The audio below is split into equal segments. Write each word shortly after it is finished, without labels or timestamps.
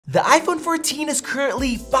The iPhone 14 is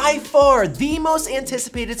currently by far the most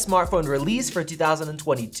anticipated smartphone release for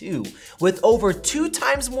 2022, with over 2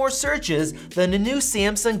 times more searches than the new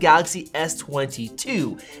Samsung Galaxy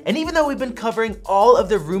S22. And even though we've been covering all of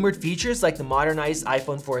the rumored features like the modernized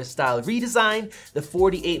iPhone 4 style redesign, the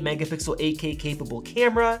 48 megapixel 8K capable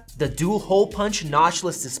camera, the dual hole punch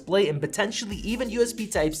notchless display, and potentially even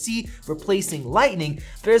USB Type-C replacing Lightning,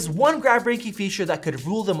 there's one groundbreaking feature that could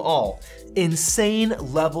rule them all: insane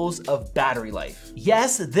levels of battery life.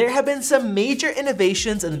 Yes, there have been some major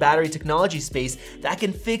innovations in the battery technology space that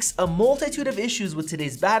can fix a multitude of issues with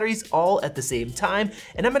today's batteries all at the same time,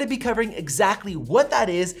 and I'm going to be covering exactly what that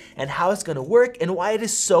is and how it's going to work and why it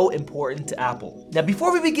is so important to Apple. Now,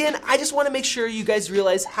 before we begin, I just want to make sure you guys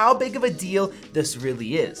realize how big of a deal this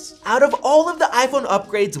really is. Out of all of the iPhone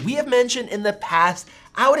upgrades we have mentioned in the past,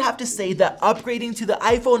 I would have to say that upgrading to the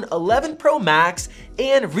iPhone 11 Pro Max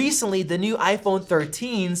and recently the new iPhone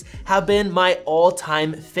 13s have been my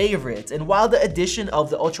all-time favorites. And while the addition of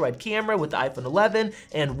the ultra-wide camera with the iPhone 11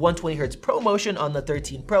 and 120Hz ProMotion on the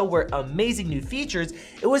 13 Pro were amazing new features,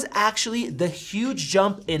 it was actually the huge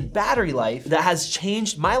jump in battery life that has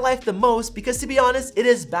changed my life the most, because to be honest, it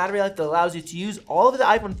is battery life that allows you to use all of the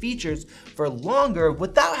iPhone features for longer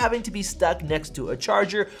without having to be stuck next to a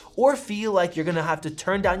charger or feel like you're gonna have to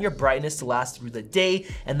turn down your brightness to last through the day.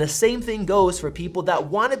 And the same thing goes for people that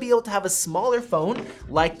want to be able to have a smaller phone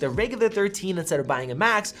like the regular 13 instead of buying a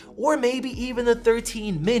Max, or maybe even the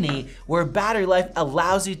 13 mini, where battery life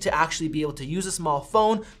allows you to actually be able to use a small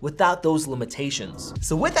phone without those limitations.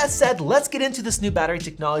 So with that said, let's get into this new battery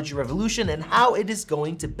technology revolution and how it is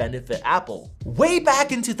going to benefit Apple. Way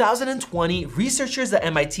back in 2020, researchers at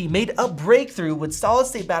MIT made a breakthrough with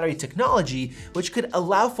solid-state battery technology, which could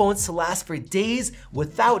allow phones to last for days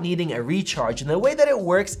without needing a recharge. And the way that it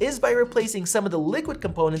works is by replacing some of the liquid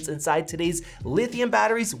components inside today's lithium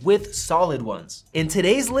batteries with solid ones. In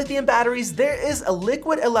today's lithium batteries, there is a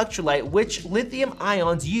liquid electrolyte which lithium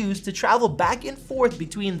ions use to travel back and forth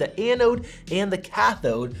between the anode and the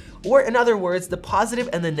cathode, or in other words, the positive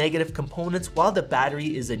and the negative components while the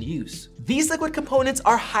battery is in use. These liquid components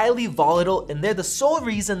are highly volatile, and they're the sole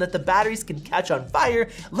reason that the batteries can catch on fire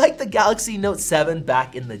like the Galaxy Note 7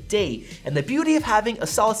 back in the day. And the beauty of having a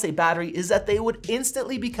solid-state battery is that they would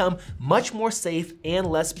instantly become much more safe and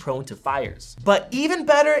less prone to fires. But even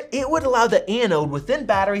better, it would allow the anode within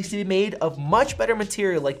batteries to be made of much better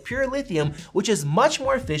material like pure lithium, which is much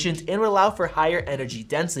more efficient and would allow for higher energy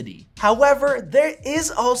density. However, there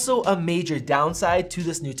is also a major downside to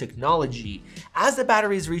this new technology. As the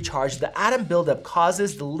battery is recharged, the atom buildup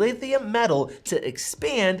causes the lithium metal to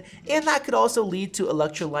expand, and that could also lead to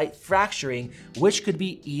electrolyte fracturing, which could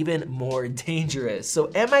be even more dangerous. So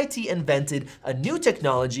MIT invented a new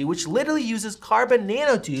technology which literally uses carbon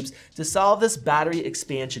nanotubes to solve this battery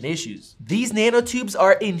expansion issues. These nanotubes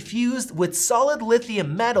are infused with solid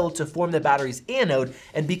lithium metal to form the battery's anode,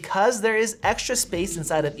 and because there is extra space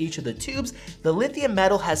inside of each of the tubes, the lithium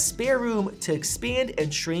metal has spare room to expand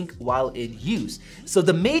and shrink while in use. So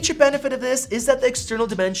the major benefit of this is that the external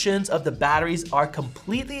dimensions of the batteries are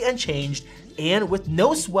completely unchanged and with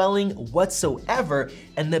no swelling whatsoever.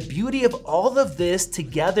 And the beauty of all of this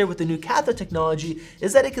together with the new cathode technology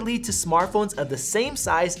is that it can lead to smartphones of the same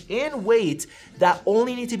size and weight that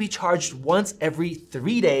only need to be charged once every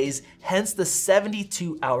 3 days, hence the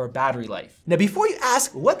 72-hour battery life. Now, before you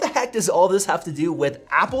ask, what the heck does all this have to do with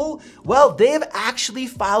Apple? Well, they have actually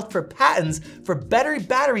filed for patents for better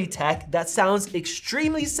battery tech that sounds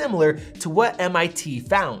extremely similar to what MIT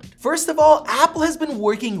found. First of all, Apple has been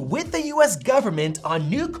working with the US government on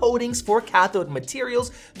new coatings for cathode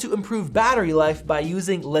materials to improve battery life by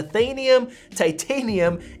using lithium,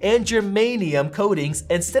 titanium, and germanium coatings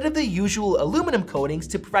instead of the usual aluminum coatings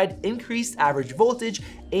to provide increased average voltage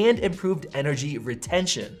and improved energy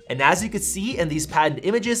retention. And as you can see in these patent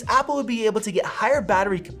images, Apple will be able to get higher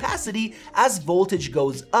battery capacity as voltage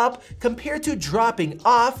goes up compared to dropping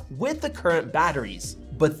off with the current batteries.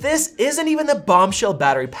 But this isn't even the bombshell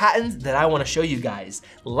battery patent that I want to show you guys.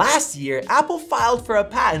 Last year, Apple filed for a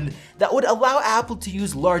patent that would allow Apple to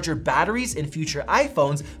use larger batteries in future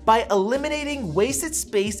iPhones by eliminating wasted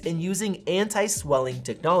space and using anti-swelling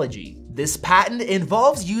technology. This patent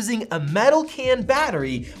involves using a metal can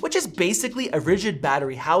battery, which is basically a rigid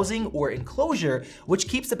battery housing or enclosure, which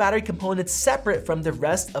keeps the battery components separate from the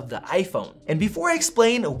rest of the iPhone. And before I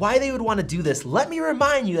explain why they would want to do this, let me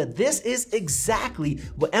remind you that this is exactly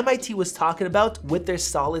what MIT was talking about with their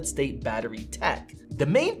solid-state battery tech. The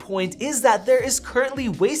main point is that there is currently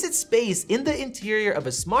wasted space in the interior of a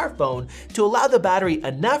smartphone to allow the battery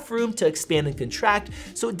enough room to expand and contract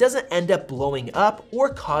so it doesn't end up blowing up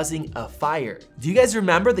or causing a fire. Do you guys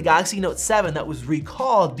remember the Galaxy Note 7 that was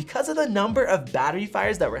recalled because of the number of battery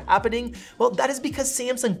fires that were happening? Well, that is because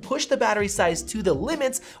Samsung pushed the battery size to the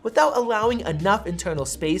limits without allowing enough internal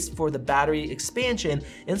space for the battery expansion,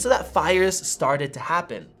 and so that fires started to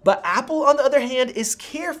happen. But Apple, on the other hand, is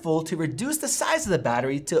careful to reduce the size of the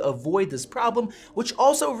battery to avoid this problem, which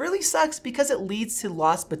also really sucks because it leads to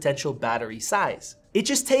lost potential battery size. It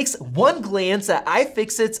just takes one glance at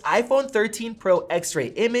iFixit's iPhone 13 Pro X-ray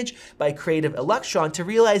image by Creative Electron to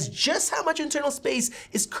realize just how much internal space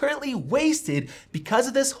is currently wasted because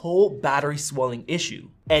of this whole battery swelling issue.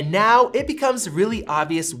 And now it becomes really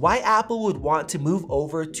obvious why Apple would want to move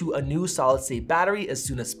over to a new solid-state battery as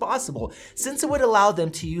soon as possible, since it would allow them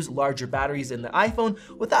to use larger batteries in the iPhone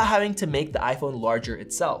without having to make the iPhone larger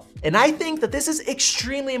itself. And I think that this is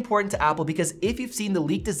extremely important to Apple because if you've seen the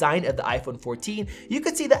leaked design of the iPhone 14, you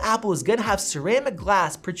could see that Apple is gonna have ceramic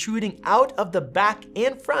glass protruding out of the back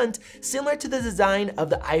and front, similar to the design of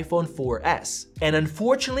the iPhone 4S. And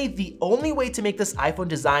unfortunately, the only way to make this iPhone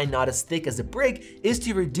design not as thick as a brick is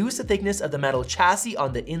to reduce the thickness of the metal chassis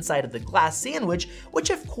on the inside of the glass sandwich, which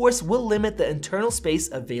of course will limit the internal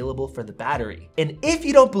space available for the battery. And if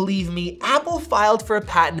you don't believe me, Apple filed for a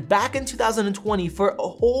patent back in 2020 for a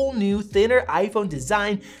whole new thinner iPhone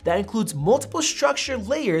design that includes multiple structure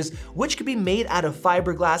layers, which could be made out of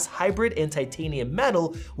fiberglass, hybrid, and titanium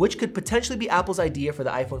metal, which could potentially be Apple's idea for the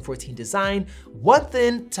iPhone 14 design: one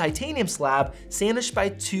thin titanium slab sandwiched by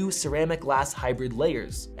two ceramic glass hybrid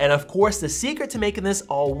layers. And of course, the secret to making this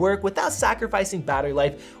all work without sacrificing battery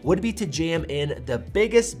life would be to jam in the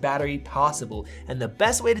biggest battery possible. And the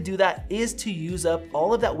best way to do that is to use up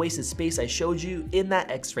all of that wasted space I showed you in that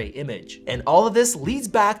X-ray image. And all of this leads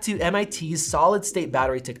back to MIT's solid-state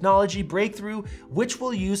battery technology breakthrough, which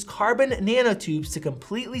will use carbon nanotubes to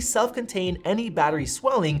completely self-contain any battery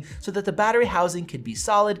swelling so that the battery housing could be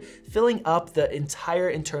solid, filling up the entire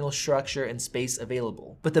internal structure and space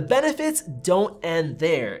available. But the benefits don't end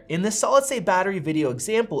there. In the solid-state battery video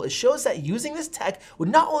example, it shows that using this tech would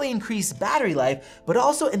not only increase battery life, but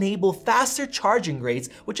also enable faster charging rates,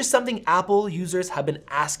 which is something Apple users have been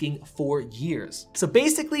asking for years. So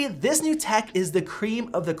basically, this new tech is the cream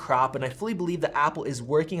of the crop, and I fully believe that Apple is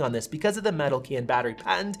working on this because of the metal can battery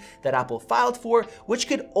patent that Apple filed for, which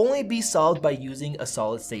could only be solved by using a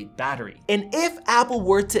solid-state battery. And if Apple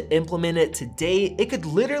were to implement it today, it could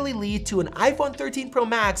literally lead to an iPhone 13 Pro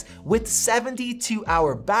Max with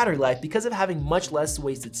 72-hour battery life because of having much less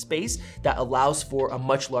wasted space that allows for a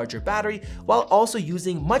much larger battery, while also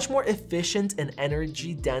using much more efficient and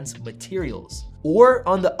energy-dense materials. Or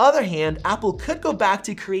on the other hand, Apple could go back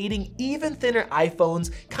to creating even thinner iPhones,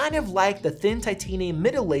 kind of like the thin titanium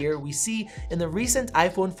middle layer we see in the recent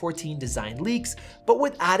iPhone 14 design leaks, but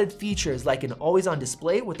with added features like an always-on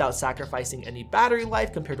display without sacrificing any battery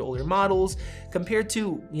life compared to older models, compared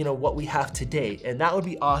to, what we have today. And that would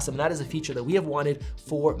be awesome. That is a feature that we have wanted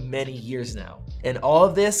for many years now. And all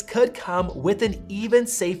of this could come with an even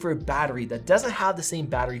safer battery that doesn't have the same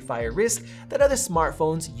battery fire risk that other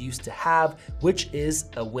smartphones used to have, which is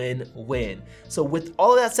a win-win. So with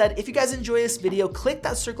all of that said, if you guys enjoy this video, click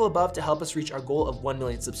that circle above to help us reach our goal of 1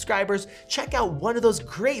 million subscribers. Check out one of those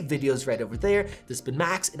great videos right over there. This has been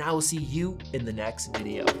Max, and I will see you in the next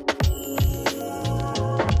video.